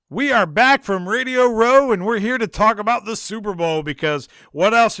We are back from Radio Row, and we're here to talk about the Super Bowl because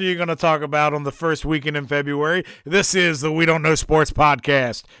what else are you going to talk about on the first weekend in February? This is the We Don't Know Sports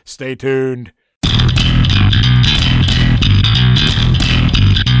podcast. Stay tuned.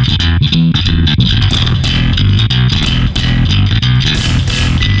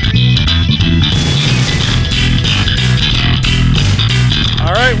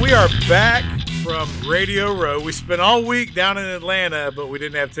 All right, we are back from Radio Row. We spent all week down in Atlanta, but we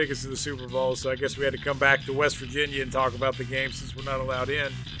didn't have tickets to the Super Bowl, so I guess we had to come back to West Virginia and talk about the game since we're not allowed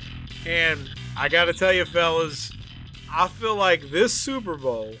in. And I got to tell you, fellas, I feel like this Super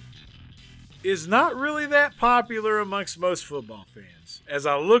Bowl is not really that popular amongst most football fans. As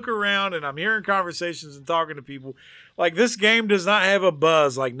I look around and I'm hearing conversations and talking to people, like this game does not have a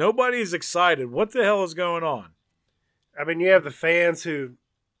buzz. Like nobody is excited. What the hell is going on? I mean, you have the fans who,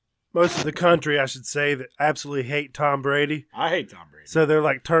 most of the country, I should say, that absolutely hate Tom Brady. I hate Tom Brady. So they're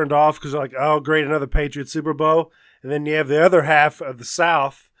like turned off because they're like, oh, great, another Patriots Super Bowl. And then you have the other half of the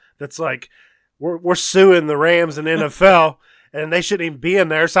South that's like, we're suing the Rams and NFL, and they shouldn't even be in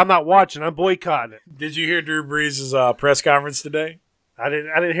there, so I'm not watching. I'm boycotting it. Did you hear Drew Brees' press conference today? I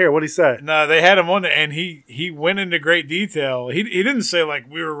didn't hear. What he said? No, they had him on it, and he went into great detail. He didn't say, like,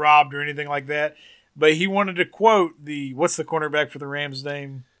 we were robbed or anything like that, but he wanted to quote what's the cornerback for the Rams'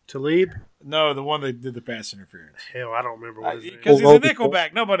 name? Talib? No, the one that did the pass interference. Hell, I don't remember what his name is. Because he's a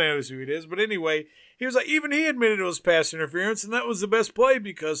nickelback. Nobody knows who it is. But anyway, he was like, even he admitted it was pass interference, and that was the best play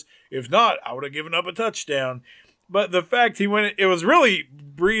because if not, I would have given up a touchdown. But the fact it was really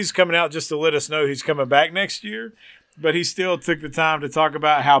Breeze coming out just to let us know he's coming back next year. But he still took the time to talk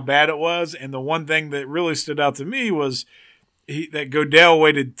about how bad it was. And the one thing that really stood out to me was that Goodell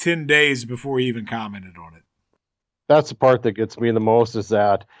waited 10 days before he even commented on it. That's the part that gets me the most is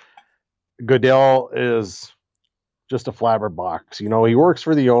that Goodell is just a flabberbox. You know, he works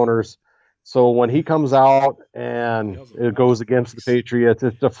for the owners. So when he comes out and it goes against the Patriots,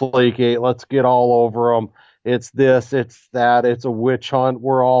 it's Deflategate. Let's get all over them. It's this, it's that. It's a witch hunt.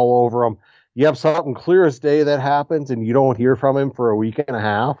 We're all over them. You have something clear as day that happens and you don't hear from him for a week and a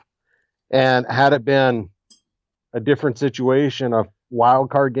half. And had it been a different situation, a wild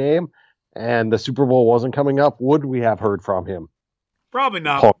card game, and the Super Bowl wasn't coming up, would we have heard from him? Probably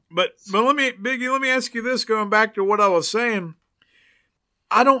not. But let me ask you this, going back to what I was saying.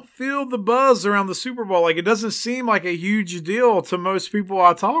 I don't feel the buzz around the Super Bowl. Like, it doesn't seem like a huge deal to most people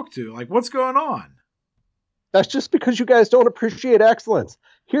I talk to. Like, what's going on? That's just because you guys don't appreciate excellence.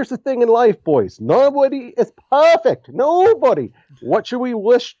 Here's the thing in life, boys. Nobody is perfect. Nobody. What should we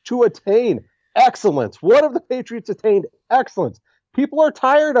wish to attain? Excellence. What have the Patriots attained? Excellence. People are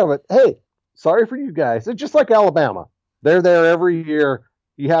tired of it. Hey, sorry for you guys. It's just like Alabama. They're there every year.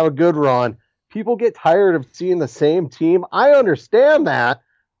 You have a good run. People get tired of seeing the same team. I understand that,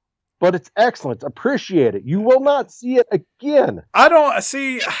 but it's excellence. Appreciate it. You will not see it again.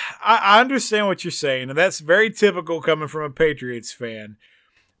 I understand what you're saying, and that's very typical coming from a Patriots fan.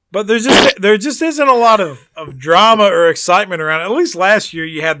 But there just isn't a lot of drama or excitement around it. At least last year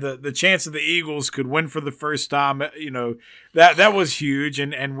you had the chance that the Eagles could win for the first time. You know, that was huge.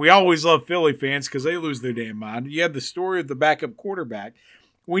 And we always love Philly fans because they lose their damn mind. You had the story of the backup quarterback.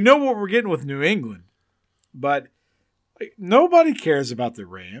 We know what we're getting with New England. But nobody cares about the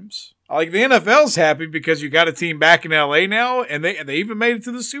Rams. Like, the NFL's happy because you got a team back in L.A. now, and they even made it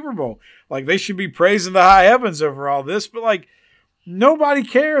to the Super Bowl. Like, they should be praising the high heavens over all this. But, like, nobody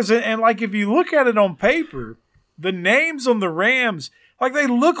cares. And, like, if you look at it on paper, the names on the Rams, like, they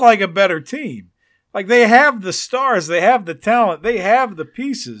look like a better team. Like, they have the stars. They have the talent. They have the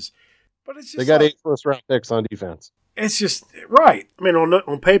pieces. But it's just they got 8 first-round picks on defense. It's just right. I mean,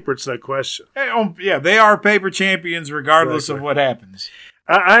 on paper, it's no question. Yeah, they are paper champions regardless of what happens.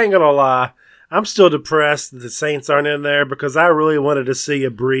 I ain't going to lie. I'm still depressed that the Saints aren't in there because I really wanted to see a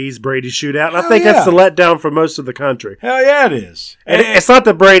Breeze-Brady shootout. And I think that's the letdown for most of the country. Hell yeah, it is. And it's not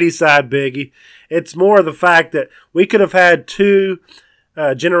the Brady side, Biggie. It's more the fact that we could have had two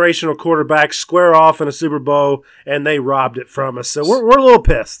generational quarterbacks square off in a Super Bowl, and they robbed it from us. So we're a little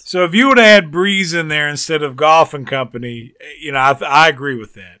pissed. So if you would have had Breeze in there instead of Goff and company, you know, I agree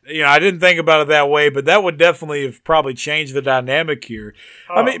with that. You know, I didn't think about it that way, but that would definitely have probably changed the dynamic here.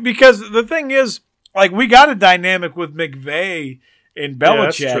 Oh. I mean, because the thing is, like, we got a dynamic with McVay and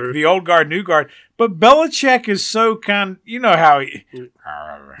Belichick, the old guard, new guard. But Belichick is so you know how he...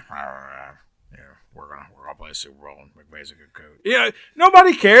 We're gonna play a Super Bowl, and McVay's a good coach. Yeah,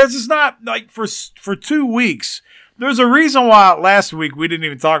 nobody cares. It's not like for 2 weeks. There's a reason why last week we didn't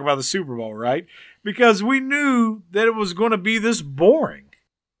even talk about the Super Bowl, right? Because we knew that it was going to be this boring.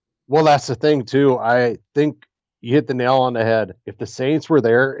 Well, that's the thing too. I think you hit the nail on the head. If the Saints were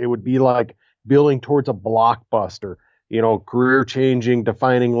there, it would be like building towards a blockbuster. Career-changing,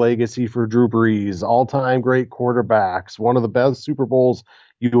 defining legacy for Drew Brees, all-time great quarterbacks, one of the best Super Bowls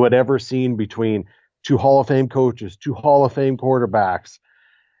you had ever seen between two Hall of Fame coaches, two Hall of Fame quarterbacks.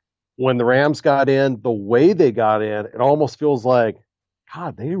 When the Rams got in, the way they got in, it almost feels like,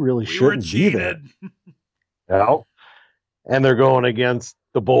 God, they really shouldn't be there. And they're going against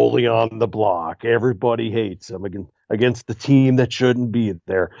the bully on the block. Everybody hates them against the team that shouldn't be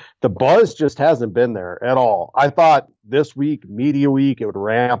there. The buzz just hasn't been there at all. I thought this week, media week, it would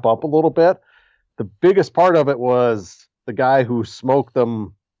ramp up a little bit. The biggest part of it was the guy who smoked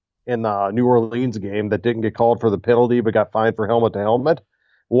them in the New Orleans game that didn't get called for the penalty but got fined for helmet to helmet.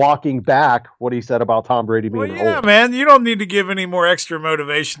 Walking back what he said about Tom Brady being old. Man, you don't need to give any more extra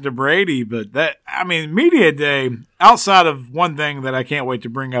motivation to Brady, but media day, outside of one thing that I can't wait to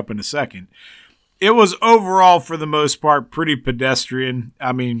bring up in a second, it was overall, for the most part, pretty pedestrian.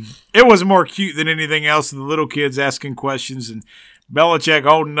 I mean, it was more cute than anything else. The little kids asking questions and Belichick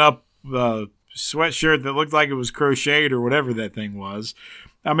holding up a sweatshirt that looked like it was crocheted or whatever that thing was.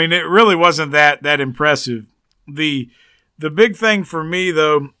 I mean, it really wasn't that impressive. The big thing for me,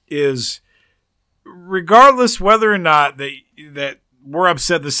 though, is regardless whether or not that we're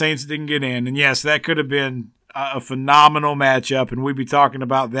upset the Saints didn't get in, and yes, that could have been a phenomenal matchup, and we'd be talking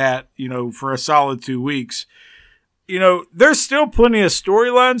about that, for a solid 2 weeks. There's still plenty of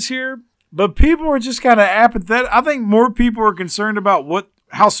storylines here, but people are just kind of apathetic. I think more people are concerned about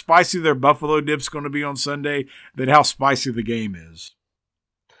how spicy their buffalo dip's going to be on Sunday than how spicy the game is.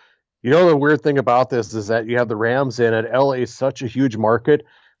 The weird thing about this is that you have the Rams in it. LA is such a huge market,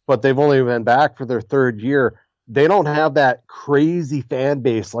 but they've only been back for their third year. They don't have that crazy fan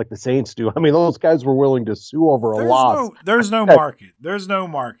base like the Saints do. I mean, those guys were willing to sue over a loss. There's no market. There's no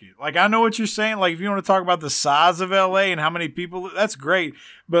market. Like, I know what you're saying. Like, if you want to talk about the size of LA and how many people, that's great.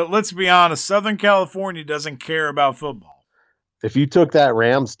 But let's be honest, Southern California doesn't care about football. If you took that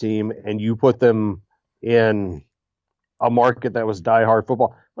Rams team and you put them in a market that was diehard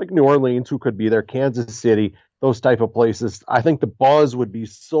football, like New Orleans, who could be there, Kansas City, those type of places, I think the buzz would be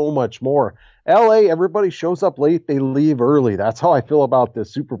so much more. LA, everybody shows up late, they leave early. That's how I feel about the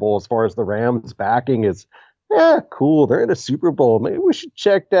Super Bowl as far as the Rams backing is, cool, they're in a Super Bowl. Maybe we should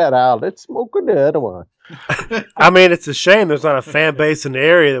check that out. Let's smoke another one. I mean, it's a shame there's not a fan base in the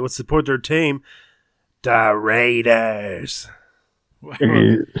area that would support their team. The Raiders.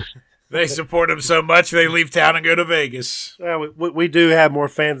 They support them so much they leave town and go to Vegas. Well, we do have more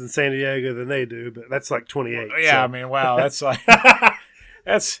fans in San Diego than they do, but that's like 28. Yeah, so. I mean, wow, that's like I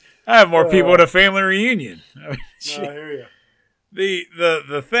have more people at a family reunion. I hear you.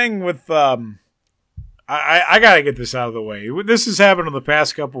 The thing with I gotta get this out of the way. This has happened on the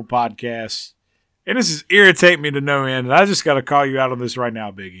past couple podcasts, and this is irritating me to no end. And I just gotta call you out on this right now,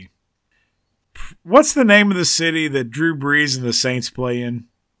 Biggie. What's the name of the city that Drew Brees and the Saints play in?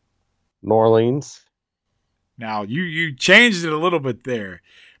 New Orleans. Now you changed it a little bit there,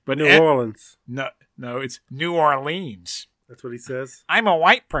 but New Orleans. No, it's New Orleans. That's what he says. I'm a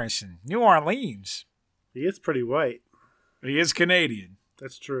white person. New Orleans. He is pretty white. He is Canadian.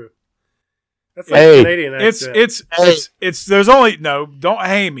 That's true. That's like a Canadian accent. It's. There's only Don't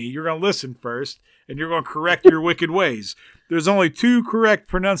hate me. You're gonna listen first, and you're gonna correct your wicked ways. There's only two correct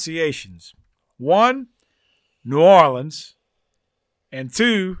pronunciations. One, New Orleans, and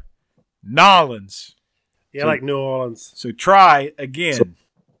two, Nolans. Yeah, like New Orleans. So try again.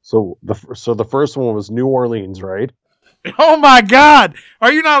 So the first one was New Orleans, right? Oh my God!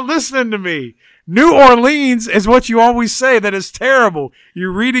 Are you not listening to me? New Orleans is what you always say. That is terrible.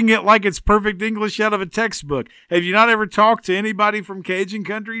 You're reading it like it's perfect English out of a textbook. Have you not ever talked to anybody from Cajun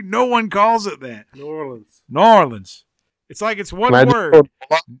country? No one calls it that. New Orleans. New Orleans. It's like it's one word.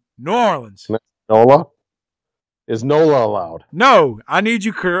 New Orleans. Nola? Is Nola allowed? No, I need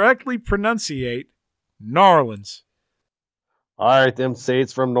you correctly pronunciate New Orleans. All right, them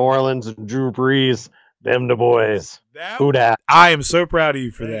Saints from New Orleans and Drew Brees, them the boys. Who dat? I am so proud of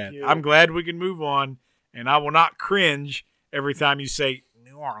you for Thank that. you. I'm glad we can move on, and I will not cringe every time you say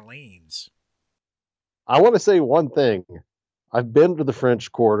New Orleans. I want to say one thing. I've been to the French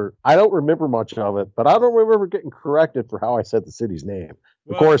Quarter. I don't remember much of it, but I don't remember getting corrected for how I said the city's name.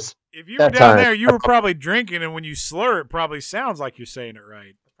 Well, of course, if you were down there, you were probably drinking, and when you slur, it probably sounds like you're saying it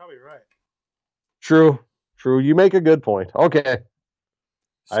right. Probably right. True. You make a good point. Okay.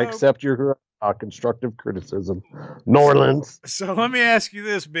 So, I accept your constructive criticism. New Orleans. So let me ask you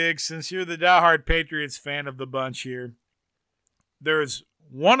this, Big, since you're the diehard Patriots fan of the bunch here. There's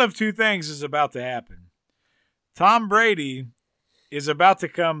one of two things is about to happen. Tom Brady is about to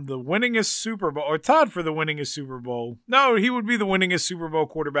come the winningest Super Bowl, or tied for the winningest Super Bowl. No, he would be the winningest Super Bowl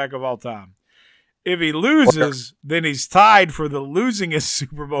quarterback of all time. If he loses, then he's tied for the losingest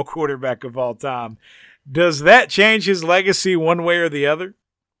Super Bowl quarterback of all time. Does that change his legacy one way or the other?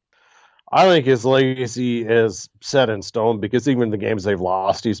 I think his legacy is set in stone because even the games they've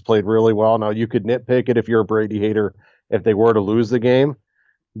lost, he's played really well. Now, you could nitpick it if you're a Brady hater if they were to lose the game,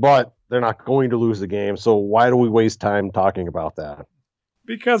 but they're not going to lose the game. So why do we waste time talking about that?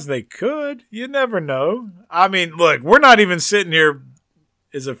 Because they could. You never know. I mean, look, we're not even sitting here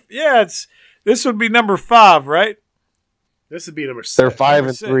this would be number 5, right? This would be number 6. They're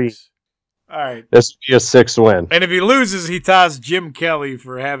 5-3. All right. This would be a 6th win. And if he loses, he ties Jim Kelly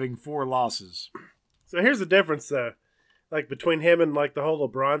for having 4 losses. So here's the difference, though. Like, between him and, like, the whole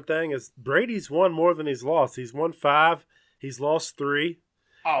LeBron thing is Brady's won more than he's lost. He's won 5. He's lost 3.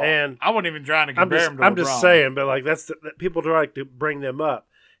 Oh, and I wasn't even trying to compare him to LeBron. I'm just saying, but, like, people try to bring them up.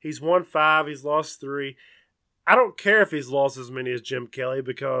 He's won 5. He's lost 3. I don't care if he's lost as many as Jim Kelly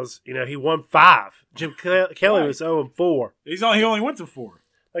because, he won 5. Jim Kelly was 0-4. He only went to 4.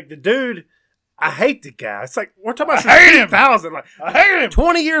 Like, the dude... I hate the guy. It's like we're talking about I hate him. 2000. Like, I hate him.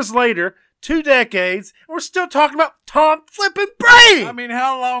 20 years later, 2 decades, and we're still talking about Tom flipping Brady. I mean,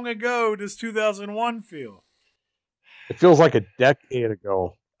 how long ago does 2001 feel? It feels like a decade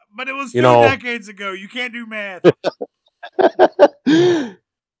ago. But it was 2 decades ago. You can't do math.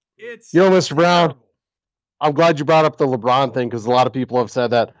 It's Mr. Brown, I'm glad you brought up the LeBron thing because a lot of people have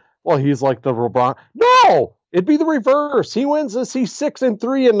said that, well, he's like the LeBron. No! It'd be the reverse. He wins this. He's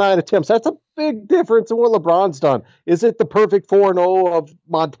 6-3 in 9 attempts. That's a big difference in what LeBron's done. Is it the perfect 4-0 of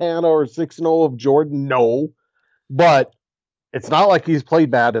Montana or 6-0 of Jordan? No. But it's not like he's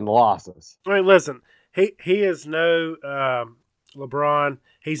played bad in the losses. I mean, listen, he is no LeBron.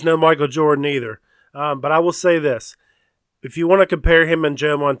 He's no Michael Jordan either. But I will say this. If you want to compare him and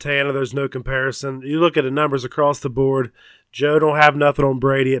Joe Montana, there's no comparison. You look at the numbers across the board. Joe don't have nothing on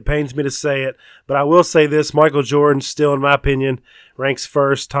Brady. It pains me to say it, but I will say this. Michael Jordan still, in my opinion, ranks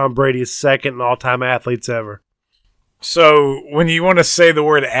first. Tom Brady is second in all-time athletes ever. So when you want to say the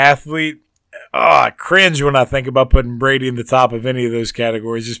word athlete, I cringe when I think about putting Brady in the top of any of those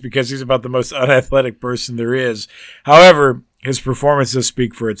categories just because he's about the most unathletic person there is. However, his performances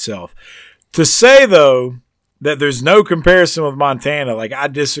speak for itself. To say, though, that there's no comparison with Montana, like, I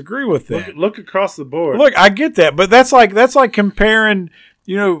disagree with that. Look across the board. Look, I get that, but that's like comparing,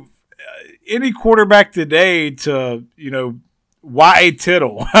 any quarterback today to, Y.A.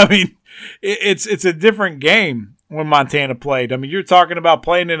 Tittle. I mean, it's a different game when Montana played. I mean, you're talking about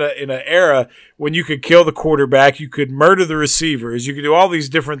playing in an era when you could kill the quarterback, you could murder the receivers, you could do all these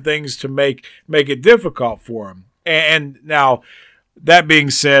different things to make it difficult for him. And now, that being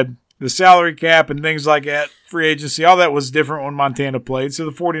said, the salary cap and things like that, free agency, all that was different when Montana played. So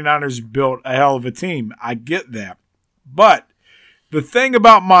the 49ers built a hell of a team. I get that. But the thing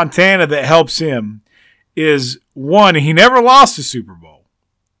about Montana that helps him is, 1, he never lost a Super Bowl.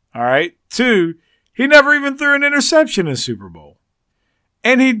 All right? 2, he never even threw an interception in a Super Bowl.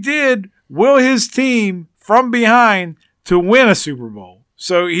 And he did will his team from behind to win a Super Bowl.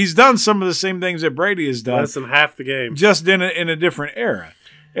 So he's done some of the same things that Brady has done. Less than half the game. Just in a different era.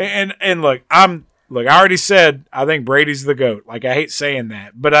 And look, I already said I think Brady's the GOAT. Like, I hate saying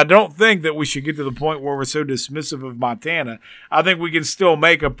that, but I don't think that we should get to the point where we're so dismissive of Montana. I think we can still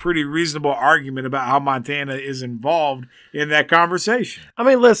make a pretty reasonable argument about how Montana is involved in that conversation. I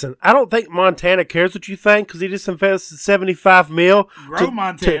mean, listen, I don't think Montana cares what you think because he just invested $75 million. Grow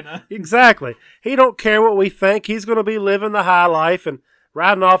Montana. Exactly. He don't care what we think. He's going to be living the high life and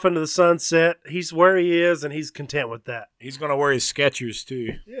riding off into the sunset. He's where he is, and he's content with that. He's going to wear his Skechers,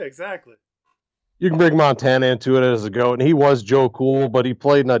 too. Yeah, exactly. You can bring Montana into it as a GOAT, and he was Joe Cool, but he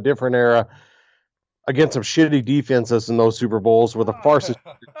played in a different era against some shitty defenses in those Super Bowls with a farce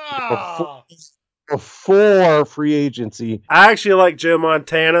before free agency. I actually like Joe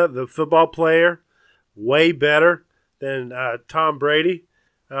Montana, the football player, way better than Tom Brady,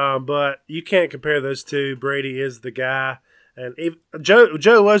 but you can't compare those two. Brady is the guy. And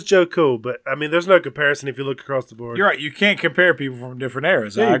Joe was Joe Cool, but I mean, there's no comparison if you look across the board. You're right. You can't compare people from different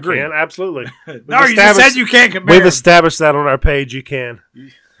eras. Yeah, I agree. You can, absolutely. No, you just said you can't compare. We've established that on our page. You can.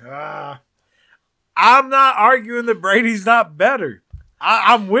 I'm not arguing that Brady's not better.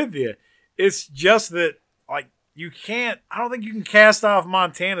 I'm with you. It's just that, like, you can't. I don't think you can cast off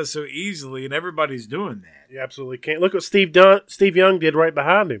Montana so easily, and everybody's doing that. You absolutely can't. Look what Steve Young did right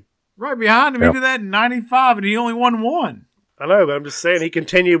behind him. Right behind him. Yep. He did that in '95, and he only won 1. I know, but I'm just saying he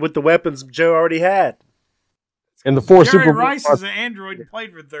continued with the weapons Joe already had. And the 4 Jerry Super Bowls. Rice is an android and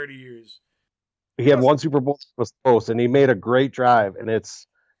played for 30 years. He had one Super Bowl that was close, and he made a great drive, and it's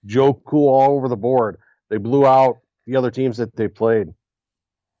Joe Cool all over the board. They blew out the other teams that they played.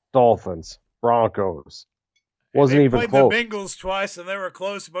 Dolphins, Broncos. Wasn't they even played close. the Bengals twice, and they were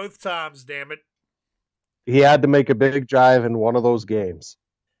close both times, damn it. He had to make a big drive in one of those games.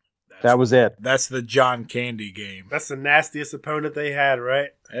 That was it. That's the John Candy game. That's the nastiest opponent they had, right?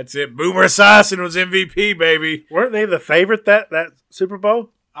 That's it. Boomer Esiason was MVP, baby. Weren't they the favorite that Super Bowl?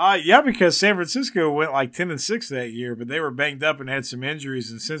 Yeah, because San Francisco went like 10-6 that year, but they were banged up and had some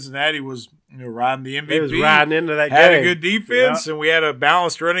injuries, and Cincinnati was riding the MVP. They was riding into that had game. A good defense, and we had a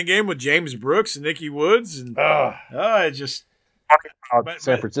balanced running game with James Brooks and Nicky Woods, and it just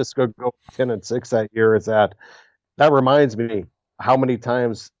San Francisco go 10-6 that year. Is that reminds me how many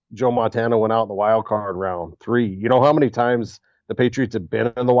times Joe Montana went out in the wild card round 3. You know how many times the Patriots have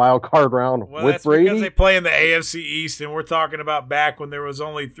been in the wild card round with that's Brady? Because they play in the AFC East, and we're talking about back when there was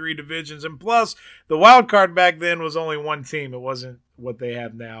only 3 divisions, and plus the wild card back then was only one team. It wasn't what they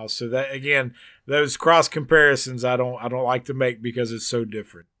have now. So that again, those cross comparisons I don't like to make because it's so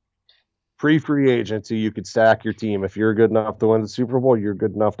different. Free agency, you could stack your team. If you're good enough to win the Super Bowl, you're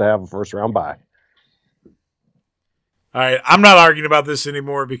good enough to have a first round bye. All right, I'm not arguing about this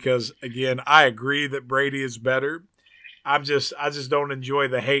anymore because, again, I agree that Brady is better. I just don't enjoy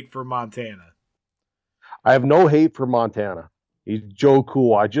the hate for Montana. I have no hate for Montana. He's Joe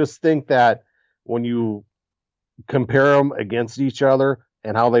Cool. I just think that when you compare them against each other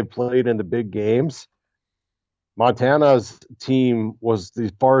and how they played in the big games, Montana's team was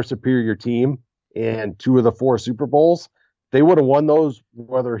the far superior team in 2 of the 4 Super Bowls. They would have won those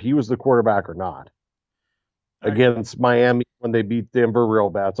whether he was the quarterback or not. Against Miami when they beat Denver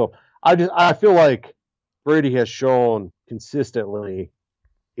real bad. So I feel like Brady has shown consistently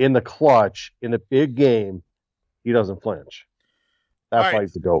in the clutch, in the big game, he doesn't flinch. That's why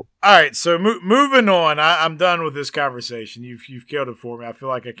he's the GOAT. All right, so moving on. I'm done with this conversation. You've killed it for me. I feel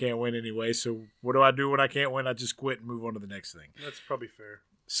like I can't win anyway. So what do I do when I can't win? I just quit and move on to the next thing. That's probably fair.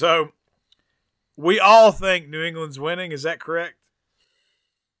 So we all think New England's winning. Is that correct?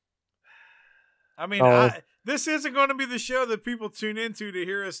 I mean, this isn't going to be the show that people tune into to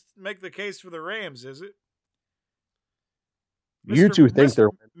hear us make the case for the Rams, is it? You two think they're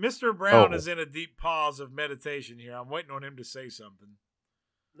Mr. Brown is in a deep pause of meditation here. I'm waiting on him to say something.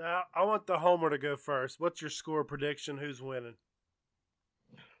 Now, I want the homer to go first. What's your score prediction? Who's winning?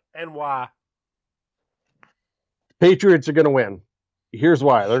 And why? Patriots are going to win. Here's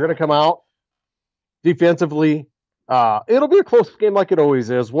why. They're going to come out defensively. It'll be a close game like it always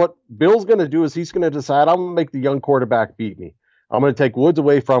is. What Bill's going to do is he's going to decide, I'm going to make the young quarterback beat me. I'm going to take Woods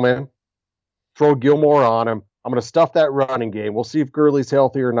away from him, throw Gilmore on him. I'm going to stuff that running game. We'll see if Gurley's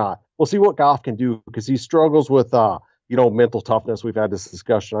healthy or not. We'll see what Goff can do because he struggles with, mental toughness. We've had this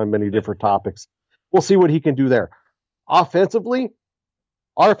discussion on many different topics. We'll see what he can do there. Offensively,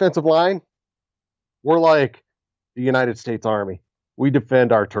 our offensive line, we're like the United States Army. We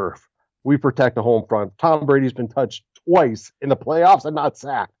defend our turf. We protect the home front. Tom Brady's been touched twice in the playoffs and not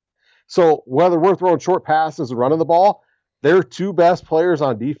sacked. So whether we're throwing short passes or running the ball, their 2 best players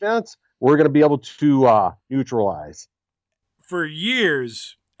on defense, we're going to be able to neutralize. For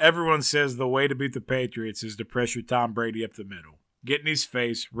years, everyone says the way to beat the Patriots is to pressure Tom Brady up the middle, get in his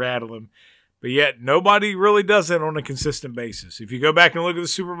face, rattle him. But yet nobody really does that on a consistent basis. If you go back and look at the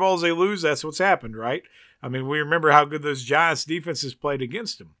Super Bowls they lose, that's what's happened, right? I mean, we remember how good those Giants defenses played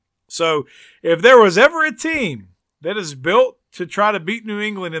against them. So if there was ever a team that is built to try to beat New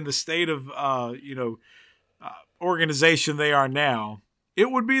England in the state of, organization they are now, it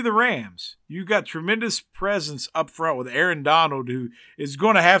would be the Rams. You got tremendous presence up front with Aaron Donald, who is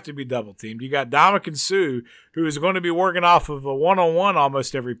going to have to be double teamed. You got Dominican Sue, who is going to be working off of a one-on-one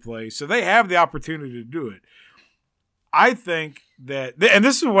almost every play. So they have the opportunity to do it. I think that, and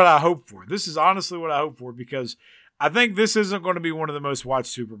this is what I hope for. This is honestly what I hope for because I think this isn't going to be one of the most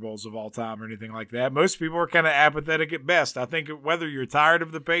watched Super Bowls of all time or anything like that. Most people are kind of apathetic at best. I think whether you're tired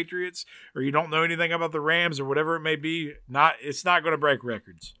of the Patriots or you don't know anything about the Rams or whatever it may be, it's not going to break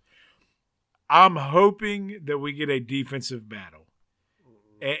records. I'm hoping that we get a defensive battle.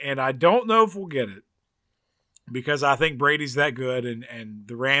 And I don't know if we'll get it because I think Brady's that good and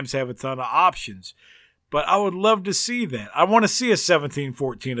the Rams have a ton of options. But I would love to see that. I want to see a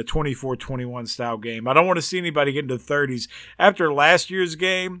 17-14, a 24-21 style game. I don't want to see anybody get into the 30s. After last year's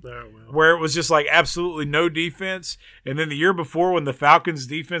game, where it was just like absolutely no defense, and then the year before when the Falcons'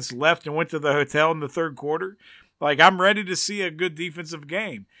 defense left and went to the hotel in the third quarter, like I'm ready to see a good defensive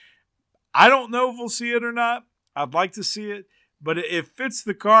game. I don't know if we'll see it or not. I'd like to see it, but it fits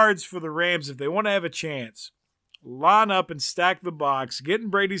the cards for the Rams if they want to have a chance. line up and stack the box, get in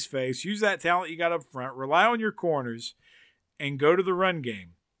Brady's face, use that talent you got up front, rely on your corners, and go to the run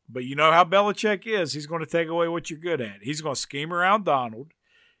game. But you know how Belichick is. He's going to take away what you're good at. He's going to scheme around Donald.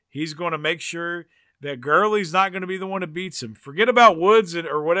 He's going to make sure that Gurley's not going to be the one who beats him. Forget about Woods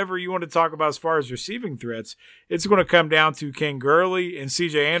or whatever you want to talk about as far as receiving threats. It's going to come down to can Gurley and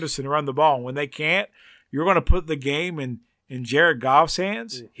C.J. Anderson run the ball. And when they can't, you're going to put the game in Jared Goff's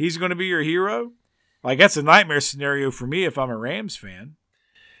hands. He's going to be your hero. Like, that's a nightmare scenario for me if I'm a Rams fan.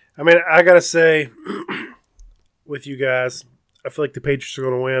 I mean, I got to say, with you guys, I feel like the Patriots are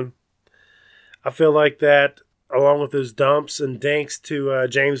going to win. I feel like that, along with those dumps and dinks to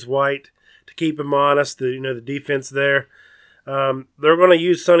James White, to keep him honest, the defense there. They're going to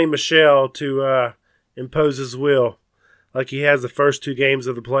use Sonny Michel to impose his will, like he has the first 2 games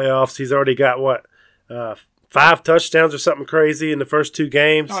of the playoffs. He's already got, 5 touchdowns or something crazy in the first 2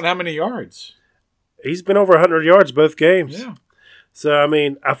 games. Oh, and how many yards? He's been over 100 yards both games. Yeah. So, I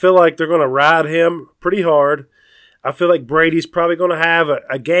mean, I feel like they're going to ride him pretty hard. I feel like Brady's probably going to have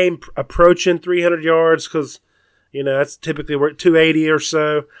a game approaching 300 yards because, that's typically 280 or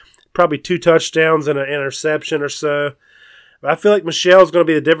so. Probably 2 touchdowns and an interception or so. But I feel like Michelle's going to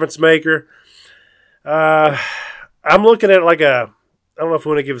be the difference maker. I'm looking at I don't know if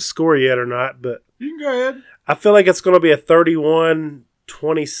we want to give a score yet or not, but You can go ahead. I feel like it's going to be a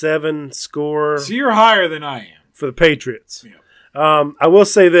 31-27 score. So you're higher than I am. For the Patriots. Yeah. I will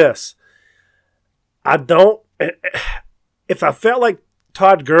say this. If I felt like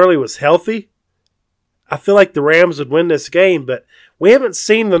Todd Gurley was healthy, I feel like the Rams would win this game, but we haven't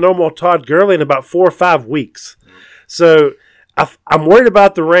seen the normal Todd Gurley in about 4 or 5 weeks. So I'm worried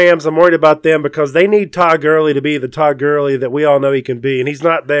about the Rams. I'm worried about them because they need Todd Gurley to be the Todd Gurley that we all know he can be, and he's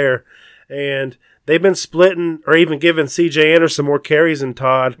not there. And they've been splitting or even giving C.J. Anderson more carries than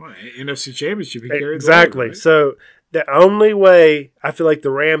Todd. Well, NFC Championship, he carried exactly. the load, right? So the only way I feel like the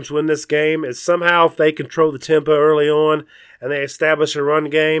Rams win this game is somehow if they control the tempo early on and they establish a run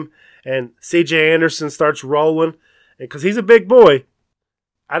game and C.J. Anderson starts rolling, because he's a big boy.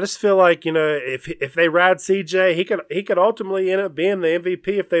 I just feel like, if they ride CJ, he could ultimately end up being the MVP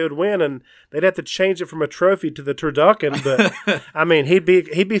if they would win, and they'd have to change it from a trophy to the turducken. But I mean, he'd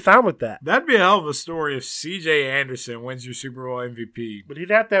be fine with that. That'd be a hell of a story if CJ Anderson wins your Super Bowl MVP. But he'd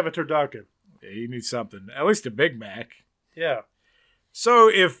have to have a turducken. Yeah, he needs something, at least a Big Mac. Yeah. So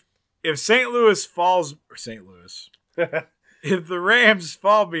if St. Louis falls, or St. Louis, if the Rams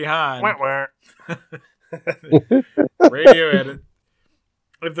fall behind, radio edit.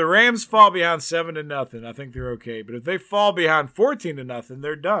 If the Rams fall behind 7-0, I think they're okay. But if they fall behind 14-0,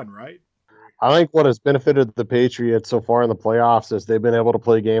 they're done, right? I think what has benefited the Patriots so far in the playoffs is they've been able to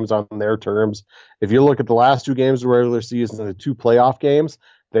play games on their terms. If you look at the last 2 games of the regular season and the 2 playoff games,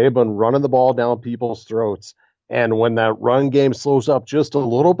 they've been running the ball down people's throats. And when that run game slows up just a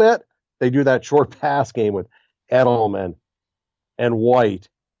little bit, they do that short pass game with Edelman and White.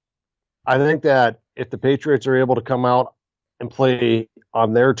 I think that if the Patriots are able to come out and play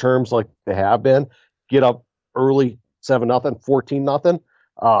on their terms like they have been, get up early 7-0,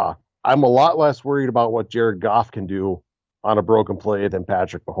 14-0, I'm a lot less worried about what Jared Goff can do on a broken play than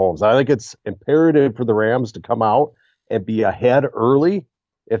Patrick Mahomes. I think it's imperative for the Rams to come out and be ahead early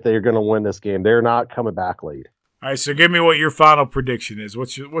if they're going to win this game. They're not coming back late. All right, so give me what your final prediction is.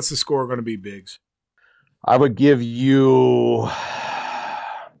 What's the score going to be, Biggs? I would give you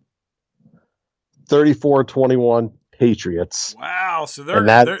 34-21 Patriots. Wow, so they're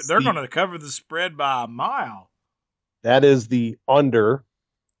going to cover the spread by a mile. That is the under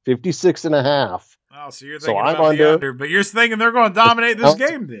 56.5. Oh, so you're thinking I'm about the under, but you're thinking they're going to dominate this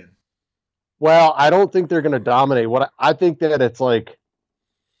game then. Well, I don't think they're going to dominate. I think that it's like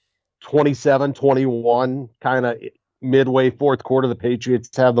 27-21, kind of midway fourth quarter, the Patriots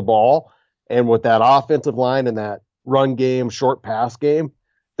have the ball. And with that offensive line and that run game, short pass game,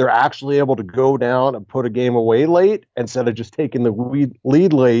 they're actually able to go down and put a game away late instead of just taking the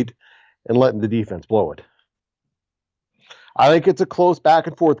lead late and letting the defense blow it. I think it's a close back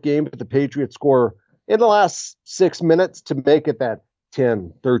and forth game, but the Patriots score in the last 6 minutes to make it that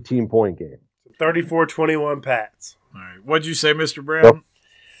 10, 13-point game. 34-21 Pats. All right. What'd you say, Mr. Brown? Yep.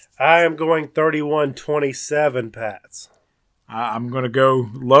 I am going 31-27 Pats. I'm going to go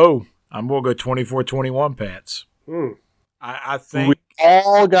low. I'm going to go 24-21 Pats. I think we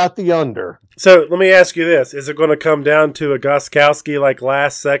all got the under. So let me ask you this. Is it going to come down to a Gostkowski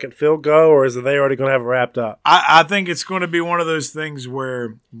last-second field goal, or is it they already going to have it wrapped up? I think it's going to be one of those things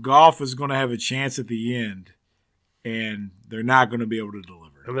where Goff is going to have a chance at the end, and they're not going to be able to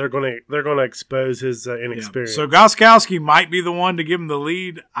deliver. And they're gonna expose his inexperience. Yeah. So Gostkowski might be the one to give him the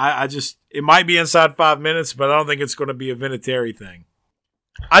lead. It might be inside 5 minutes, but I don't think it's going to be a Vinatieri thing.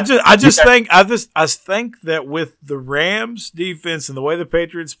 I think that with the Rams defense and the way the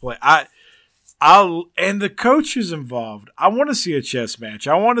Patriots play, and the coaches involved, I want to see a chess match.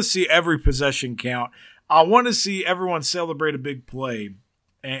 I want to see every possession count. I want to see everyone celebrate a big play,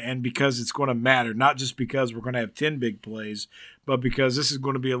 and because it's going to matter, not just because we're going to have 10 big plays, but because this is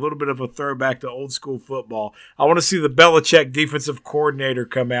going to be a little bit of a throwback to old school football. I want to see the Belichick defensive coordinator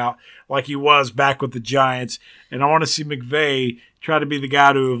come out like he was back with the Giants, and I want to see McVay try to be the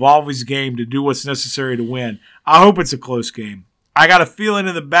guy to evolve his game to do what's necessary to win. I hope it's a close game. I got a feeling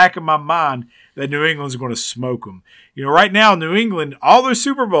in the back of my mind that New England's going to smoke them. You know, right now, New England, all their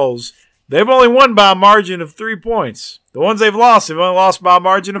Super Bowls, they've only won by a margin of 3 points. The ones they've only lost by a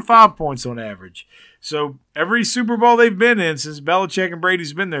margin of 5 points on average. So every Super Bowl they've been in since Belichick and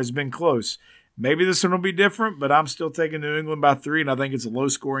Brady's been there has been close. Maybe this one will be different, but I'm still taking New England by 3, and I think it's a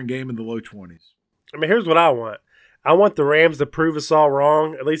low-scoring game in the low 20s. I mean, here's what I want. I want the Rams to prove us all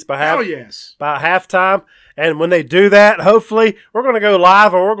wrong, at least by halftime. And when they do that, hopefully, we're going to go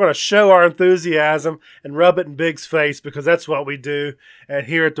live and we're going to show our enthusiasm and rub it in Big's face, because that's what we do. And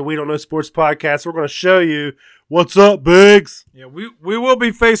here at the We Don't Know Sports Podcast, we're going to show you what's up, Biggs. Yeah, we will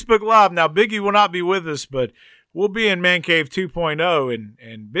be Facebook Live. Now, Biggie will not be with us, but we'll be in Man Cave 2.0,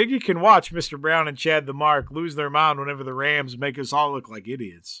 and Biggie can watch Mr. Brown and Chad the Mark lose their mind whenever the Rams make us all look like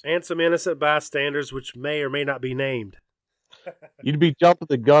idiots. And some innocent bystanders, which may or may not be named. You'd be jumping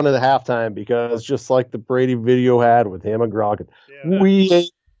the gun at halftime, because just like the Brady video had with him and Gronk, we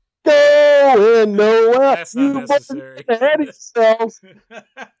ain't going nowhere. That's not necessary.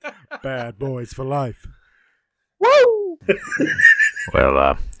 Bad boys for life. Woo! Well,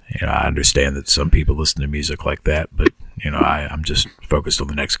 I understand that some people listen to music like that, but I'm just focused on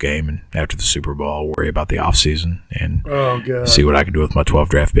the next game, and after the Super Bowl, I'll worry about the offseason and see what I can do with my 12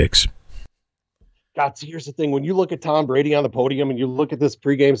 draft picks. God, see, here's the thing. When you look at Tom Brady on the podium and you look at this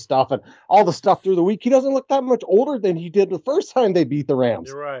pregame stuff and all the stuff through the week, he doesn't look that much older than he did the first time they beat the Rams.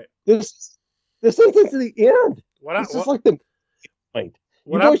 You're right. This isn't the end. This is like the point.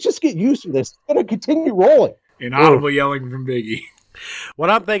 You guys just get used to this. It's going to continue rolling. Inaudible yelling from Biggie. What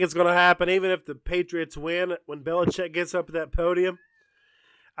I'm thinking is going to happen, even if the Patriots win, when Belichick gets up at that podium,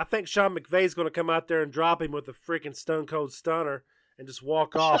 I think Sean McVay's going to come out there and drop him with a freaking stone cold stunner and just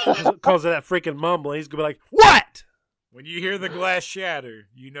walk off because of that freaking mumbling. He's going to be like, "What?" When you hear the glass shatter,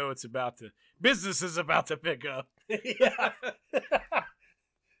 you know business is about to pick up. Yeah.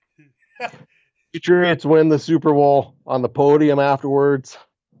 Patriots win the Super Bowl. On the podium afterwards,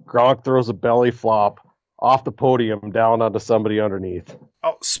 Gronk throws a belly flop off the podium down onto somebody underneath.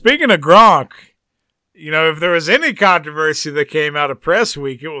 Oh, speaking of Gronk, if there was any controversy that came out of press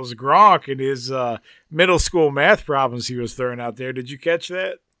week, it was Gronk and his middle school math problems he was throwing out there. Did you catch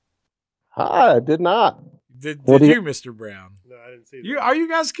that? I did not. Did you, Mr. Brown? No, I didn't see that. Are you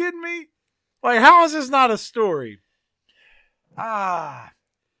guys kidding me? Like, how is this not a story? Enlighten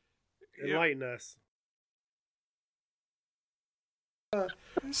us.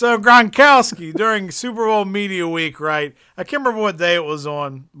 So Gronkowski during Super Bowl Media Week, right? I can't remember what day it was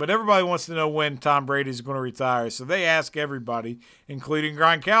on, but everybody wants to know when Tom Brady's going to retire. So they ask everybody, including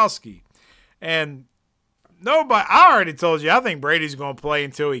Gronkowski. And nobody, I already told you, I think Brady's going to play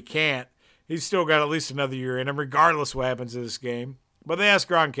until he can't. He's still got at least another year in him, regardless what happens in this game. But they ask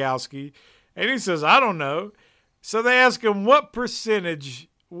Gronkowski, and he says, I don't know. So they ask him, what percentage,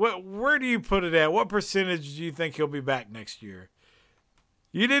 where do you put it at? What percentage do you think he'll be back next year?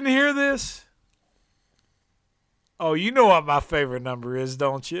 You didn't hear this? Oh, you know what my favorite number is,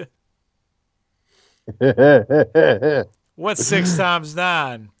 don't you? What's 6 times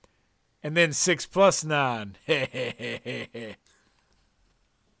 9? And then 6 plus 9.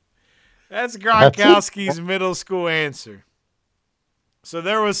 That's Gronkowski's middle school answer. So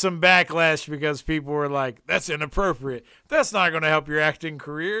there was some backlash because people were like, that's inappropriate. That's not going to help your acting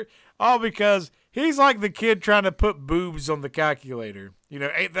career. All because he's like the kid trying to put boobs on the calculator.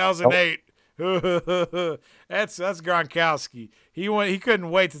 8,008. Oh. That's Gronkowski. He couldn't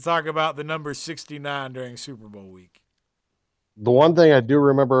wait to talk about the number 69 during Super Bowl week. The one thing I do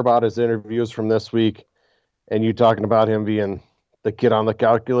remember about his interviews from this week, and you talking about him being the kid on the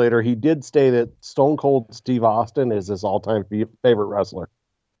calculator, he did say that Stone Cold Steve Austin is his all-time favorite wrestler.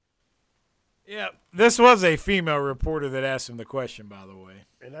 Yeah, this was a female reporter that asked him the question, by the way.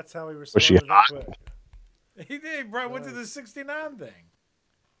 And that's how he responded. Was she hot? He did. Right, went to the 69 thing.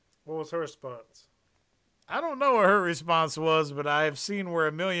 What was her response? I don't know what her response was, but I have seen where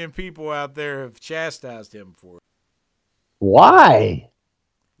 1 million people out there have chastised him for it. Why?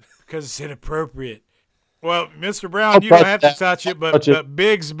 Because it's inappropriate. Well, Mr. Brown, you don't have to touch it, but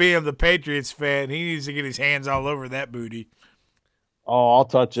Biggs, being the Patriots fan, he needs to get his hands all over that booty. Oh, I'll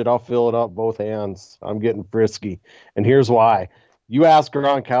touch it. I'll fill it up both hands. I'm getting frisky. And here's why. You ask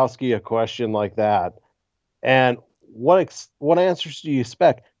Gronkowski a question like that, and what answers do you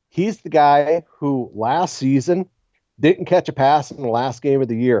expect? He's the guy who last season didn't catch a pass in the last game of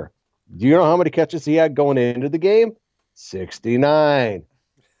the year. Do you know how many catches he had going into the game? 69.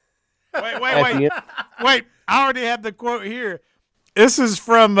 Wait. I already have the quote here. This is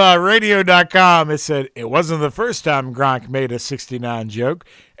from radio.com. It said, it wasn't the first time Gronk made a 69 joke.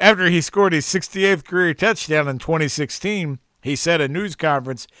 After he scored his 68th career touchdown in 2016, he said at a news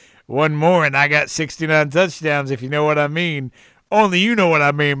conference, one more and I got 69 touchdowns, if you know what I mean. Only you know what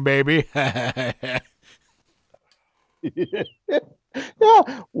I mean, baby.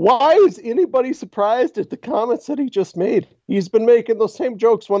 Yeah, why is anybody surprised at the comments that he just made? He's been making those same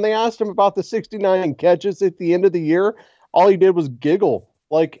jokes. When they asked him about the 69 catches at the end of the year, all he did was giggle.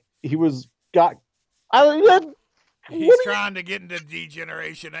 Like he was got. He's trying to get into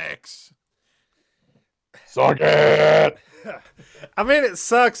D-Generation X. Suck it. I mean, it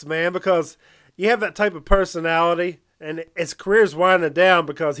sucks, man, because you have that type of personality, and his career's winding down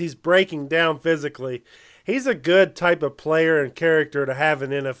because he's breaking down physically. He's a good type of player and character to have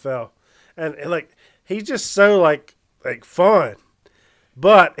in NFL, and like he's just so like fun.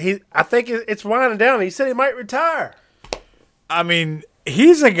 But I think it's winding down. He said he might retire. I mean,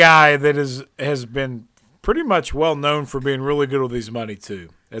 he's a guy that has been pretty much well known for being really good with his money too.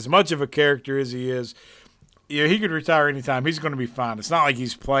 As much of a character as he is, he could retire anytime. He's going to be fine. It's not like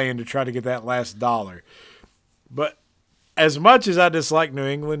he's playing to try to get that last dollar. But as much as I dislike New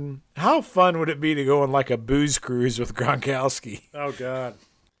England, how fun would it be to go on like a booze cruise with Gronkowski? Oh, God.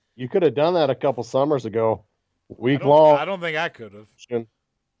 You could have done that a couple summers ago. Week long. I don't think I could have.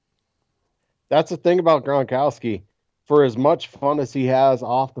 That's the thing about Gronkowski. For as much fun as he has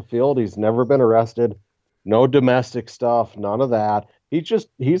off the field, he's never been arrested. No domestic stuff, none of that. He's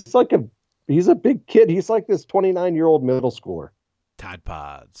a big kid. He's like this 29-year-old middle schooler. Tide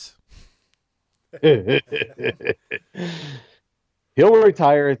Pods. He'll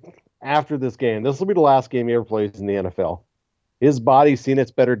retire after this game. This will be the last game he ever plays in the NFL. His body's seen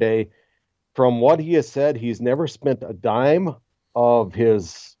its better day. From what he has said, he's never spent a dime of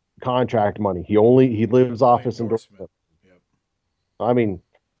his contract money. He lives off his endorsement. Yep. I mean,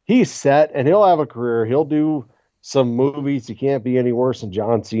 he's set, and he'll have a career. He'll do some movies. He can't be any worse than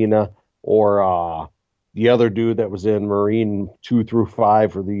John Cena or the other dude that was in Marine 2 through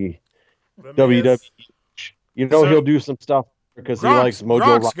 5 for the WWE. He'll do some stuff because he likes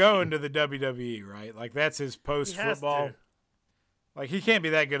Mojo. Gronk's going to the WWE, right? Like that's his post-football. Like he can't be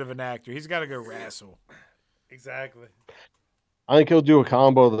that good of an actor. He's got to go wrestle. Exactly. I think he'll do a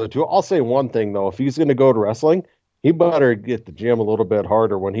combo of the two. I'll say one thing though: if he's going to go to wrestling, he better get the gym a little bit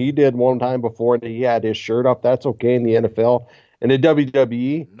harder. When he did one time before and he had his shirt up, that's okay in the NFL. And the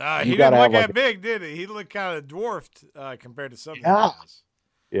WWE, nah, he didn't look that big, did he? He looked kind of dwarfed compared to some guys.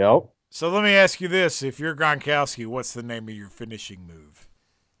 Yep. So let me ask you this: if you're Gronkowski, what's the name of your finishing move?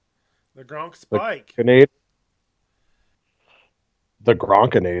 The Gronk Spike. The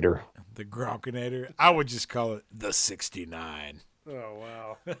Gronkinator. The Gronkinator. I would just call it the 69.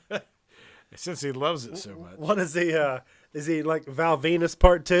 Oh wow! Since he loves it so much. What is he? Is he like Val Venus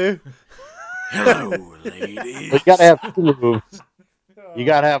Part 2? Hello, ladies. You got to have two moves. You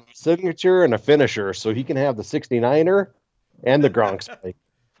got to have a signature and a finisher, so he can have the 69er and the Gronk Spike.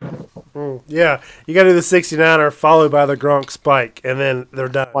 Yeah, you got to do the 69er followed by the Gronk Spike, and then they're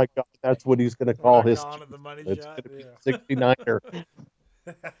done. Oh my God, that's what he's going to call his. It's going to be 69er.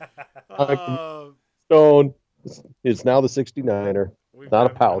 Stone is now the 69er. Not a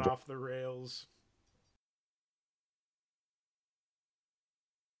powder. Off the rails.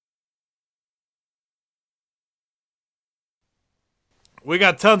 We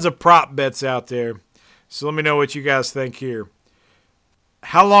got tons of prop bets out there, so let me know what you guys think here.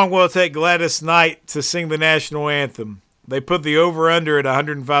 How long will it take Gladys Knight to sing the national anthem? They put the over-under at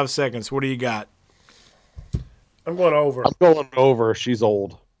 105 seconds. What do you got? I'm going over. I'm going over. She's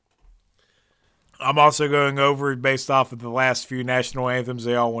old. I'm also going over based off of the last few national anthems.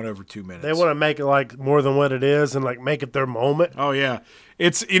 They all went over 2 minutes. They want to make it like more than what it is and like make it their moment. Oh yeah,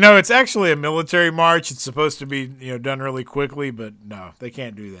 it's it's actually a military march. It's supposed to be done really quickly, but no, they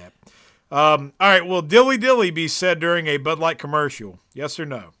can't do that. All right, will dilly dilly be said during a Bud Light commercial? Yes or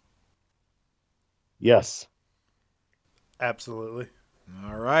no? Yes. Absolutely.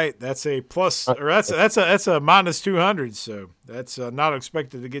 All right, that's a plus, or that's a minus 200. So that's not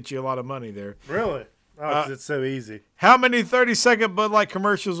expected to get you a lot of money there. Really? Oh, 'cause it's so easy. How many 30-second Bud Light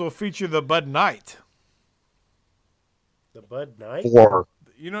commercials will feature the Bud Knight? The Bud Knight? 4.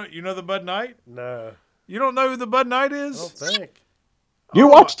 You know the Bud Knight? No, You don't know who the Bud Knight I is? don't think. You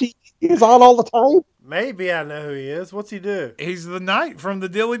watch TV? He's on all the time. Maybe I know who he is. What's he do? He's the Knight from the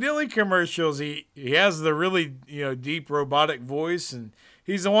Dilly Dilly commercials. He has the really deep robotic voice, and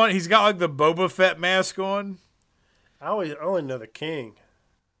he's the one. He's got like the Boba Fett mask on. I only know the King.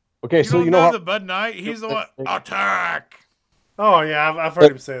 Okay, You so don't you know know how the Bud Knight? He's the one. Attack! Oh yeah, I've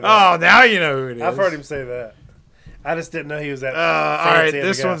heard him say that. Oh, now you know who it is. I've heard him say that. I just didn't know he was that. All right, fancy of a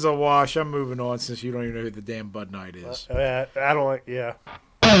this guy. one's a wash. I'm moving on since you don't even know who the damn Bud Knight is. I don't like. Yeah.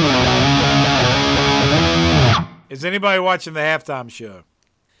 Is anybody watching the halftime show?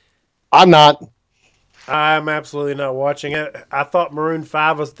 I'm not. I'm absolutely not watching it. I thought Maroon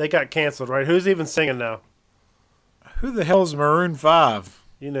 5 they got canceled, right? Who's even singing now? Who the hell's Maroon 5?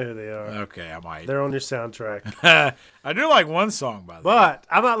 You know who they are. Okay, I might. They're on your soundtrack. I do like one song, by the way. But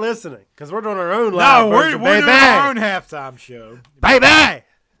I'm not listening because we're doing our own live No, version, we're baby. doing our own halftime show. Baby!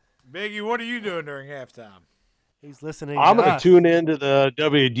 Biggie, what are you doing during halftime? He's listening. I'm to going to us. tune into the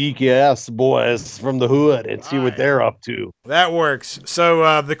WDKS boys from the hood and see what Alright. they're up to. That works.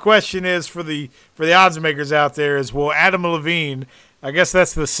 So the question is for the odds makers out there is: will Adam Levine, I guess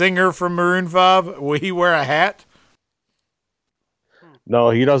that's the singer from Maroon 5, will he wear a hat?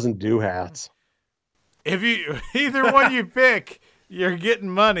 No, he doesn't do hats. If you either one you pick, you're getting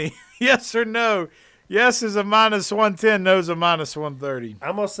money. Yes or no? Yes is a minus 110. No is a minus 130.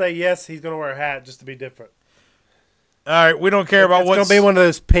 I'm gonna say yes. He's gonna wear a hat just to be different. All right, we don't care about It's what gonna be one of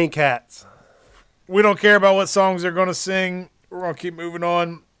those pink hats. we don't care about what songs they're going to sing. We're going to keep moving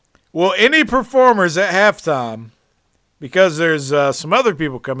on. Will any performers at halftime, because there's some other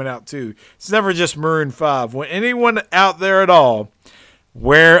people coming out too, it's never just Maroon 5, will anyone out there at all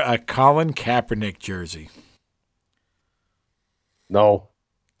wear a Colin Kaepernick jersey? No.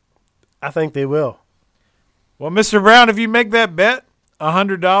 I think they will. Well, Mr. Brown, if you make that bet,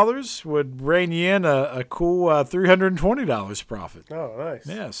 $100 would rein you in a cool $320 profit. Oh, nice.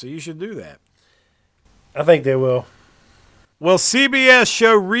 Yeah, so you should do that. I think they will. Will CBS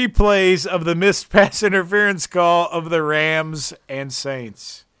show replays of the missed pass interference call of the Rams and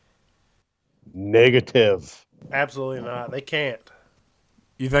Saints? Negative. Absolutely not. They can't.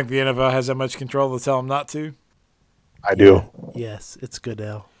 You think the NFL has that much control to tell them not to? I do. Yes, it's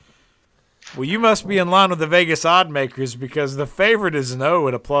Goodell. Well, you must be in line with the Vegas odd makers because the favorite is no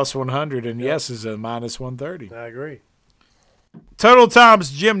at a plus 100 and yes is a minus 130. I agree. Total times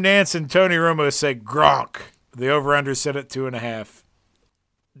Jim Nance and Tony Romo say Gronk. The over-under set at 2.5.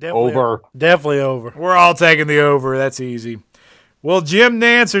 Definitely Over. Definitely over. We're all taking the over. That's easy. Will Jim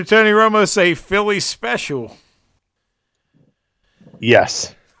Nance or Tony Romo say Philly special?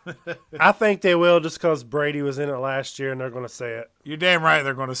 Yes. I think they will just because Brady was in it last year and they're going to say it. You're damn right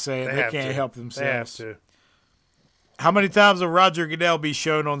they're going to say it. They have can't to. help They have themselves. to. How many times will Roger Goodell be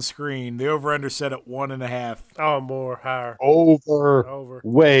shown on screen? The over-under set at 1.5. Oh, more, higher. Over. Over.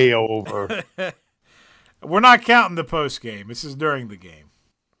 Way over. We're not counting the post game. This is during the game.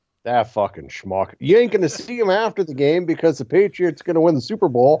 That fucking schmuck. You ain't going to see him after the game because the Patriots going to win the Super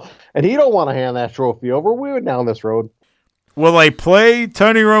Bowl, and he don't want to hand that trophy over. We went down this road. Will a play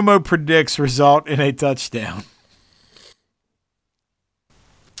Tony Romo predicts result in a touchdown?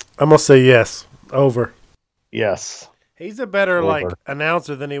 I'm going to say yes. Over. Yes. He's a better Over.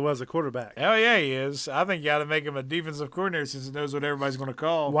 announcer than he was a quarterback. Hell yeah, he is. I think you got to make him a defensive coordinator since he knows what everybody's going to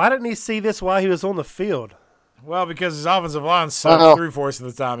call. Why didn't he see this while he was on the field? Well, because his offensive line sucked Uh-oh. 3/4 of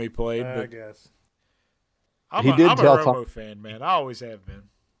the time he played. I But guess. I'm He a did tell Romo Tom- fan, man. I always have been.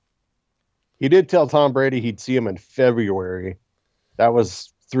 He did tell Tom Brady he'd see him in February. That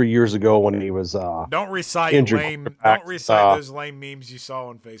was 3 years ago when he was Don't recite injured lame. quarterback. Don't recite those lame memes you saw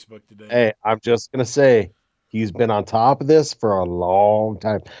on Facebook today. Hey, I'm just going to say he's been on top of this for a long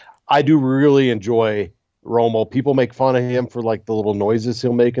time. I do really enjoy Romo. People make fun of him for like the little noises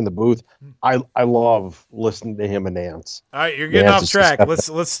he'll make in the booth. I love listening to him and Nance. All right, you're getting Yeah, off it's track. just-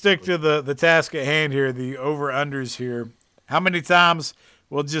 Let's stick to the task at hand here. The over/unders here. How many times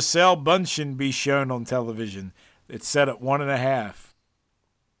will Giselle Bundchen be shown on television? It's set at 1.5.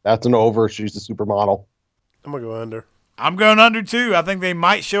 That's an over. She's the supermodel. I'm going to go under. I'm going under too. I think they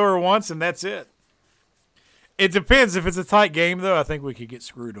might show her once, and that's it. It depends. If it's a tight game, though, I think we could get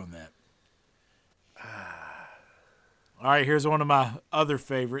screwed on that. All right, here's one of my other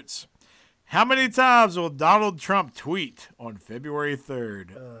favorites. How many times will Donald Trump tweet on February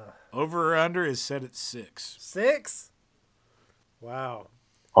 3rd? Over or under is set at 6. 6? Wow.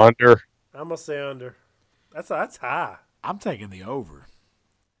 Under. I'm going to say under. That's high. I'm taking the over.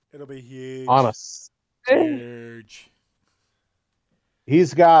 It'll be huge. On Huge.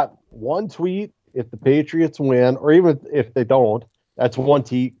 He's got one tweet if the Patriots win, or even if they don't. That's one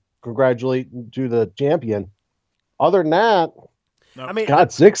tweet. Congratulate to the champion. Other than that, Nope. I mean,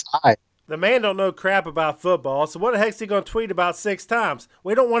 got 6 high. the man don't know crap about football, so what the heck's he going to tweet about 6 times?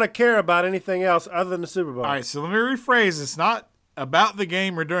 We don't want to care about anything else other than the Super Bowl. All right, so let me rephrase. It's not about the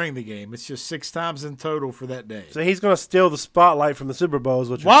game or during the game. It's just 6 times in total for that day. So he's going to steal the spotlight from the Super Bowl is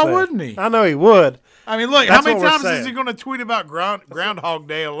what you're Why saying. wouldn't he? I know he would. I mean, look, That's how many what we're times is saying. he going to tweet about Groundhog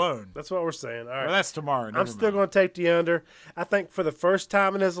Day alone? That's what we're saying. All right. Well, that's tomorrow. I'm still going to take the under. I think for the first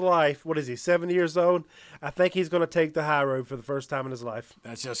time in his life, what is he, 70 years old? I think he's going to take the high road for the first time in his life.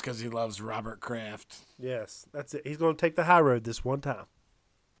 That's just because he loves Robert Kraft. Yes, that's it. He's going to take the high road this one time.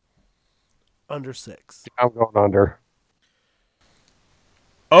 Under 6. I'm going under.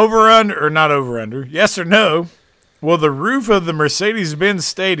 Over under or not over under? Yes or no? Will the roof of the Mercedes-Benz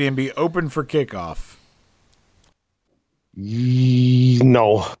Stadium be open for kickoff?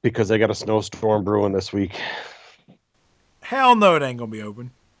 No, because they got a snowstorm brewing this week. Hell no, it ain't gonna be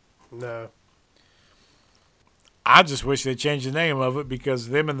open. No. I just wish they changed the name of it because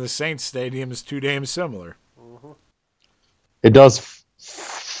them and the Saints Stadium is too damn similar. It does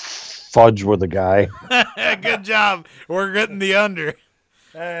fudge with the guy. Good job. We're getting the under.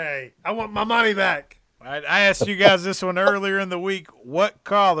 Hey, I want my money back. I asked you guys this one earlier in the week. What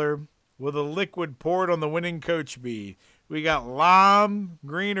color will the liquid poured on the winning coach be? We got lime,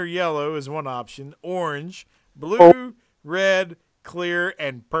 green, or yellow is one option. Orange, blue, red, clear,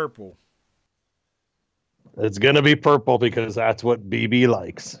 and purple. It's going to be purple because that's what BB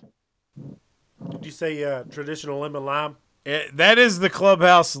likes. Did you say traditional lemon lime? That is the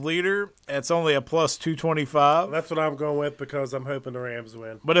clubhouse leader. It's only a plus 225. That's what I'm going with because I'm hoping the Rams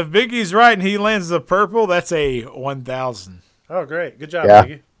win. But if Biggie's right and he lands the purple, that's a 1,000. Oh, great. Good job, Yeah.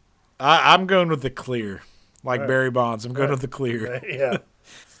 Biggie. I'm going with the clear. Like Right. Barry Bonds. I'm going with the clear. Yeah.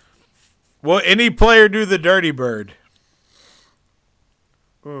 Will any player do the dirty bird?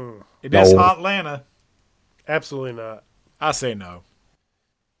 It is No. Hotlanta. Absolutely not. I say no.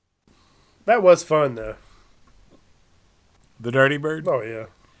 That was fun, though. The dirty bird? Oh, yeah.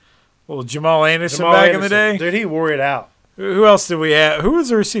 Well, Jamal Anderson Jamal back Anderson. in the day? Dude, he wore it out. Who else did we have? Who was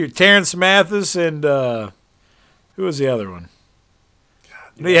the receiver? Terrence Mathis and who was the other one?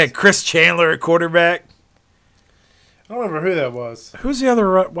 They had Chris Chandler at quarterback. I don't remember who that was. Who's the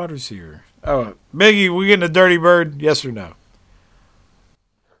other wide receiver? Oh, Biggie, we getting a dirty bird? Yes or no?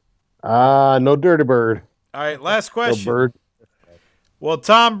 No dirty bird. All right, last No question. bird. Will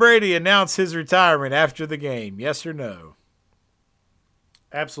Tom Brady announce his retirement after the game? Yes or no?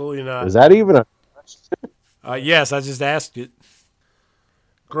 Absolutely not. Is that even a Yes, I just asked it.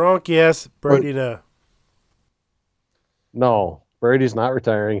 Gronk, yes. Brady, no. No? Brady's not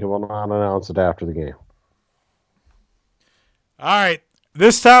retiring. He will not announce it after the game. All right,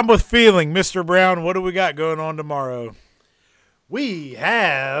 this time with feeling. Mr. Brown, what do we got going on tomorrow? We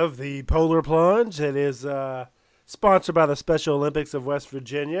have the Polar Plunge. It is sponsored by the Special Olympics of West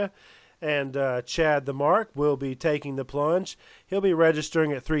Virginia. And Chad the Mark will be taking the plunge. He'll be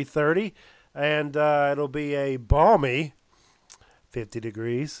registering at 3:30. And it'll be a balmy 50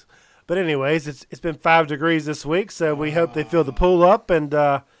 degrees. But anyways, it's been 5 degrees this week, so we hope they fill the pool up. And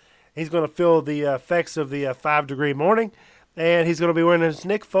he's going to feel the effects of the 5-degree morning. And he's going to be wearing his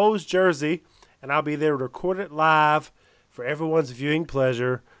Nick Foles jersey. And I'll be there to record it live for everyone's viewing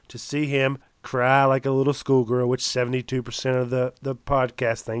pleasure to see him cry like a little schoolgirl, which 72% of the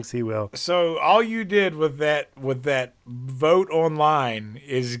podcast thinks he will. So all you did with that vote online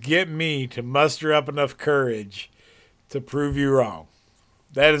is get me to muster up enough courage to prove you wrong.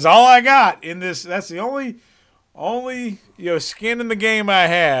 That is all I got in this. That's the only skin in the game I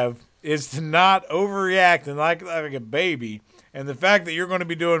have is to not overreact and like a baby. And the fact that you're going to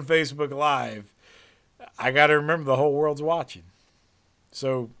be doing Facebook Live, I got to remember the whole world's watching.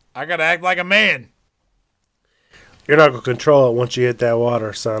 So I got to act like a man. You're not going to control it once you hit that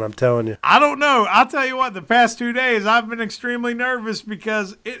water, son. I'm telling you. I don't know. I'll tell you what, the past 2 days I've been extremely nervous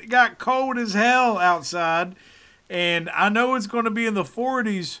because it got cold as hell outside. And I know it's going to be in the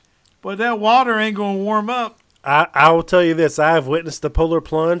 40s, but that water ain't going to warm up. I will tell you this. I have witnessed the Polar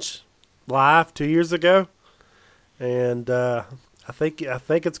Plunge live 2 years ago. And I think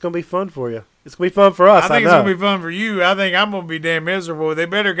it's going to be fun for you. It's going to be fun for us. I think it's going to be fun for you. I think I'm going to be damn miserable. They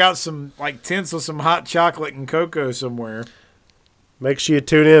better got some like tents with some hot chocolate and cocoa somewhere. Make sure you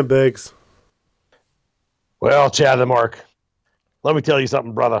tune in, Biggs. Well, Chad the Mark, let me tell you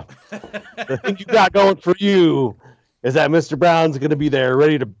something, brother. The thing you got going for you is that Mr. Brown's going to be there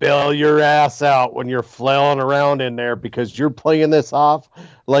ready to bail your ass out when you're flailing around in there because you're playing this off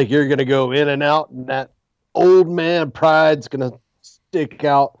like you're going to go in and out, and that old man pride's going to stick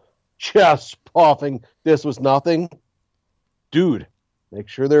out, chest puffing. This was nothing. Dude, make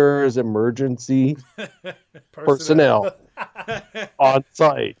sure there is emergency personnel on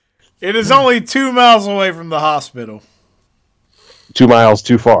site. It is only 2 miles away from the hospital. 2 miles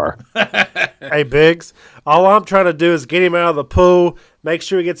too far. Hey, Biggs, all I'm trying to do is get him out of the pool, make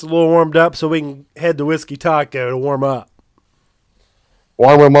sure he gets a little warmed up so we can head to Whiskey Taco to warm up.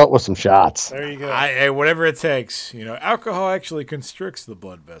 Warm him up with some shots. There you go. Hey, whatever it takes. Alcohol actually constricts the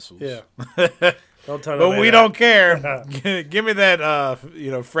blood vessels. Yeah. Don't tell But we don't care. Give me that,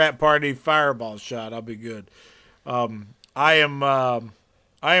 frat party fireball shot. I'll be good. I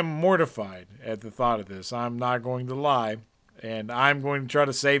am mortified at the thought of this. I'm not going to lie. And I'm going to try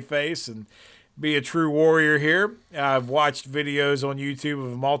to save face and be a true warrior here. I've watched videos on YouTube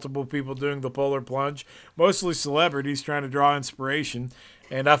of multiple people doing the polar plunge, mostly celebrities trying to draw inspiration.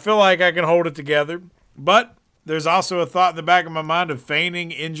 And I feel like I can hold it together. But there's also a thought in the back of my mind of feigning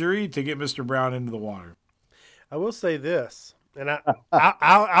injury to get Mr. Brown into the water. I will say this, and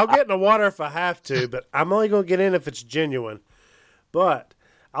I'll get in the water if I have to, but I'm only going to get in if it's genuine. But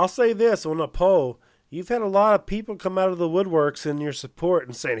I'll say this on the pole. You've had a lot of people come out of the woodworks in your support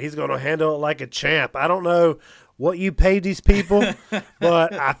and saying he's going to handle it like a champ. I don't know what you paid these people,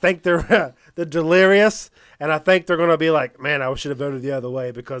 but I think they're delirious, and I think they're going to be like, man, I should have voted the other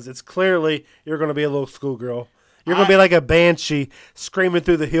way because it's clearly you're going to be a little schoolgirl. You're going to be like a banshee screaming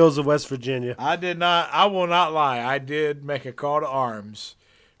through the hills of West Virginia. I will not lie. I did make a call to arms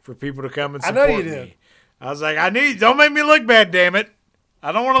for people to come and support me. I know you did. I was like, don't make me look bad, damn it.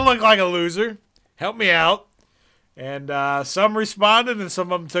 I don't want to look like a loser. Help me out. And some responded, and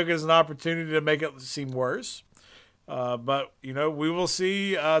some of them took it as an opportunity to make it seem worse. But, we will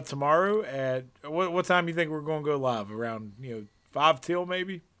see tomorrow at what time do you think we're going to go live? Around, 5 till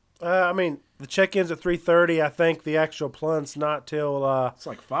maybe? The check-in's at 3:30. I think the actual plunge's not till it's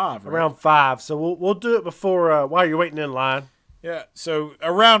like 5, right? Around 5. So we'll do it before while you're waiting in line. Yeah, so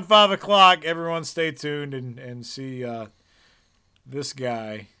around 5 o'clock, everyone stay tuned and see this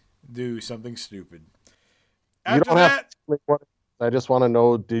guy do something stupid. You don't have to. I just want to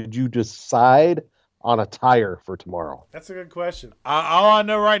know, did you decide on a tire for tomorrow? That's a good question. All I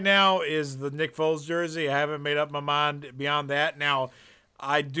know right now is the Nick Foles jersey. I haven't made up my mind beyond that. Now,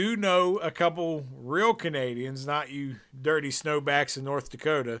 I do know a couple real Canadians, not you dirty snowbacks in North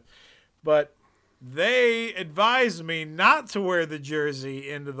Dakota, but they advised me not to wear the jersey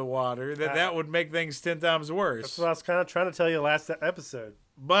into the water, that would make things 10 times worse. That's what I was kind of trying to tell you last episode.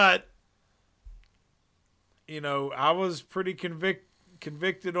 But, I was pretty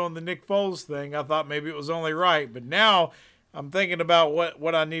convicted on the Nick Foles thing. I thought maybe it was only right. But now I'm thinking about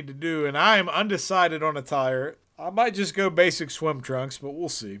what I need to do, and I am undecided on a tire. I might just go basic swim trunks, but we'll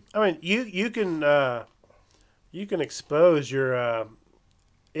see. I mean, you can expose your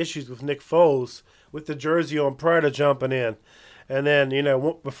issues with Nick Foles with the jersey on prior to jumping in. And then,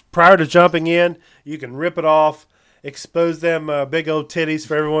 prior to jumping in, you can rip it off, expose them big old titties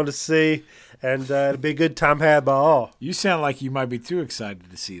for everyone to see, and it'll be a good time had by all. You sound like you might be too excited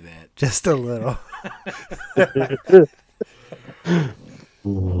to see that. Just a little.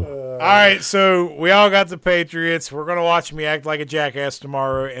 All right, so we all got the Patriots. We're going to watch me act like a jackass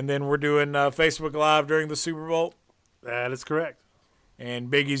tomorrow, and then we're doing Facebook Live during the Super Bowl. That is correct.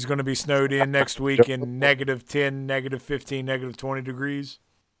 And Biggie's going to be snowed in next week in -10, -15, -20 degrees.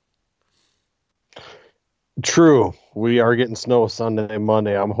 True. We are getting snow Sunday and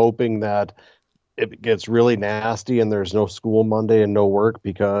Monday. I'm hoping that if it gets really nasty and there's no school Monday and no work,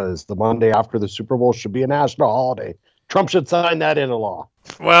 because the Monday after the Super Bowl should be a national holiday. Trump should sign that into law.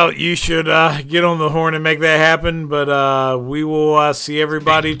 Well, you should get on the horn and make that happen. But we will see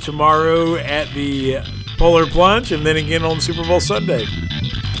everybody tomorrow at the Polar Plunge and then again on Super Bowl Sunday.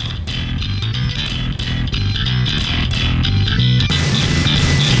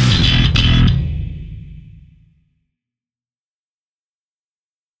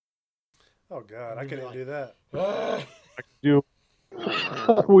 Oh, God, I couldn't do that.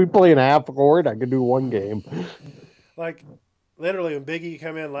 We play in half court. I could do one game. Like, literally, when Biggie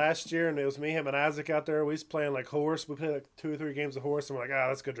came in last year and it was me, him, and Isaac out there, we was playing like horse. We played like 2 or 3 games of horse, and we're like,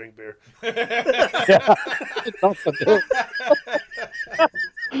 let's go drink beer. Yeah.